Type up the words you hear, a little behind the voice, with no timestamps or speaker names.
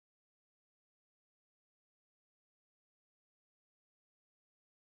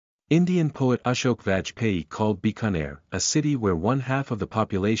Indian poet Ashok Vajpeyi called Bikaner a city where one half of the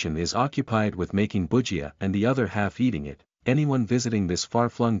population is occupied with making bhujia and the other half eating it. Anyone visiting this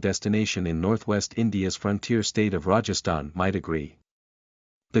far-flung destination in northwest India's frontier state of Rajasthan might agree.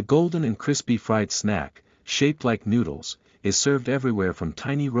 The golden and crispy fried snack, shaped like noodles, is served everywhere from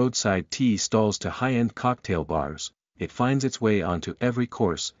tiny roadside tea stalls to high-end cocktail bars. It finds its way onto every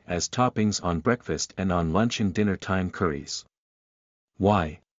course as toppings on breakfast and on lunch and dinner time curries.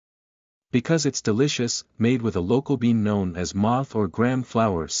 Why? Because it's delicious, made with a local bean known as moth or gram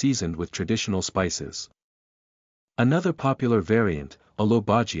flour seasoned with traditional spices. Another popular variant,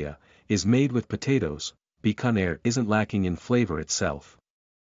 Bhujia, is made with potatoes. Bikaner isn't lacking in flavor itself.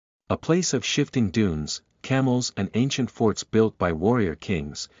 A place of shifting dunes, camels and ancient forts built by warrior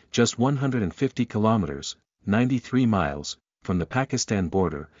kings, just 150 kilometers, 93 miles, from the Pakistan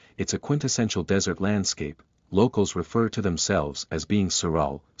border, it's a quintessential desert landscape. Locals refer to themselves as being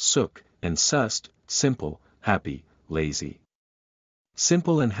Saral, Suk, and Sust, simple, happy, lazy.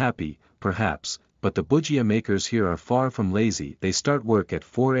 Simple and happy, perhaps, but the bhujia makers here are far from lazy. They start work at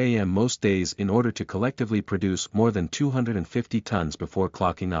 4 a.m. most days in order to collectively produce more than 250 tons before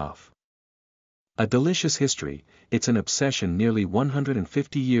clocking off. A delicious history, it's an obsession nearly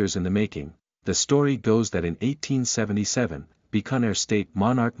 150 years in the making. The story goes that in 1877, Bikaner state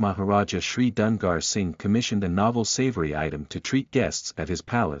monarch Maharaja Shri Dungar Singh commissioned a novel savory item to treat guests at his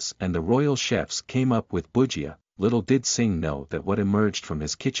palace, and the royal chefs came up with bhujia. Little did Singh know that what emerged from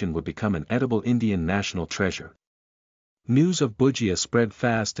his kitchen would become an edible Indian national treasure. News of bhujia spread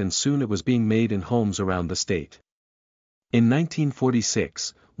fast and soon it was being made in homes around the state. In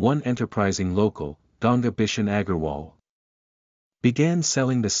 1946, one enterprising local, Ganga Bishan Agarwal, began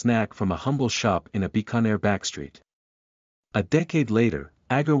selling the snack from a humble shop in a Bikaner backstreet. A decade later,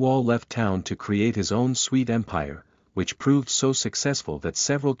 Agarwal left town to create his own sweet empire, which proved so successful that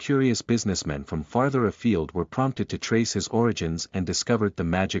several curious businessmen from farther afield were prompted to trace his origins and discovered the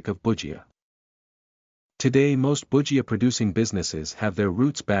magic of bhujia. Today most bhujia-producing businesses have their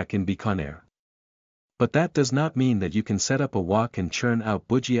roots back in Bikaner. But that does not mean that you can set up a wok and churn out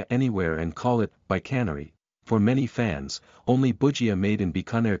bhujia anywhere and call it Bikaneri. For many fans, only bhujia made in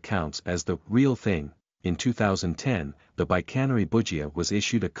Bikaner counts as the real thing. In 2010, the Bikaneri bhujia was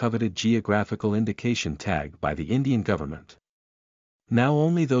issued a coveted geographical indication tag by the Indian government. Now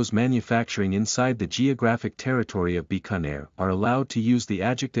only those manufacturing inside the geographic territory of Bikaner are allowed to use the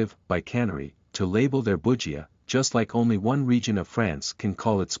adjective Bikaneri to label their bhujia, just like only one region of France can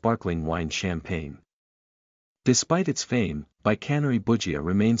call it sparkling wine champagne. Despite its fame, Bikaneri bhujia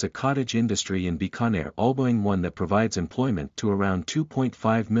remains a cottage industry in Bikaner, albeit one that provides employment to around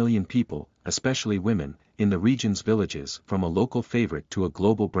 2.5 million people, especially women, in the region's villages. From a local favorite to a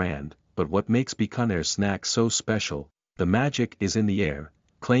global brand, but what makes Bikaner snack so special? The magic is in the air,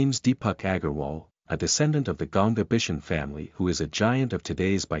 claims Deepak Agarwal, a descendant of the Ganga Bishan family who is a giant of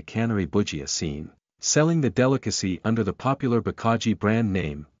today's Bikaneri bhujia scene, selling the delicacy under the popular Bikaji brand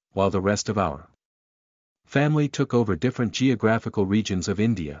name, while the rest of our family took over different geographical regions of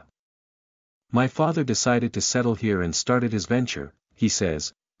India. My father decided to settle here and started his venture, he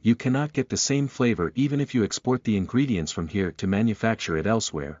says. You cannot get the same flavor even if you export the ingredients from here to manufacture it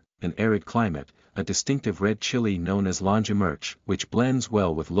elsewhere. An arid climate, a distinctive red chili known as lonja mirch, which blends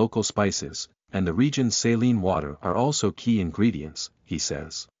well with local spices, and the region's saline water are also key ingredients, he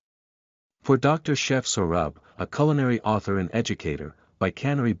says. For Dr. Chef Saurabh, a culinary author and educator,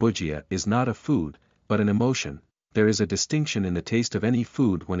 Bikaneri bhujia is not a food, but an emotion. There is a distinction in the taste of any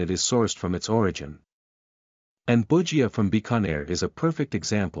food when it is sourced from its origin. And bhujia from Bikaner is a perfect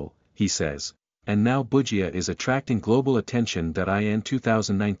example, he says. And now bhujia is attracting global attention. In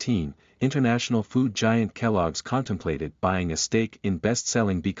 2019, international food giant Kellogg's contemplated buying a stake in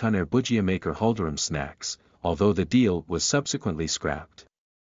best-selling Bikaner bhujia maker Haldiram Snacks, although the deal was subsequently scrapped.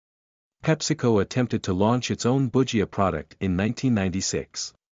 PepsiCo attempted to launch its own bhujia product in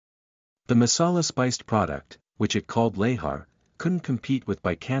 1996. The masala-spiced product, which it called Lahar, couldn't compete with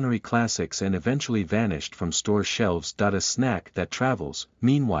Bikaneri classics and eventually vanished from store shelves. A snack that travels,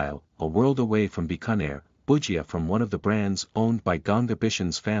 meanwhile, a world away from Bikaner, bhujia from one of the brands owned by Ganga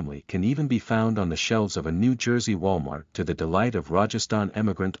Bishan's family can even be found on the shelves of a New Jersey Walmart. To the delight of Rajasthan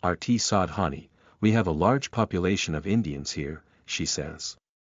emigrant Rt Sadhani, we have a large population of Indians here, she says.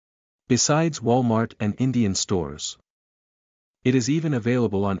 Besides Walmart and Indian stores, it is even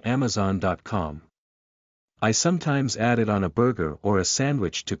available on Amazon.com. I sometimes add it on a burger or a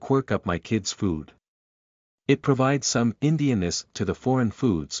sandwich to quirk up my kids' food. It provides some Indianness to the foreign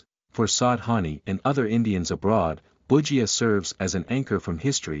foods. For Sadhani and other Indians abroad, bhujia serves as an anchor from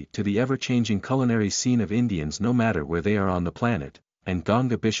history to the ever-changing culinary scene of Indians no matter where they are on the planet. and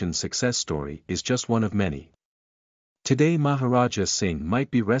Ganga Bishan's success story is just one of many. Today Maharaja Singh might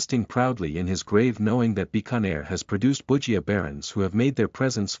be resting proudly in his grave knowing that Bikaner has produced Bhujia barons who have made their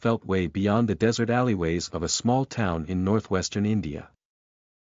presence felt way beyond the desert alleyways of a small town in northwestern India.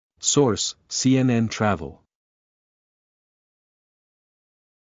 Source: CNN Travel.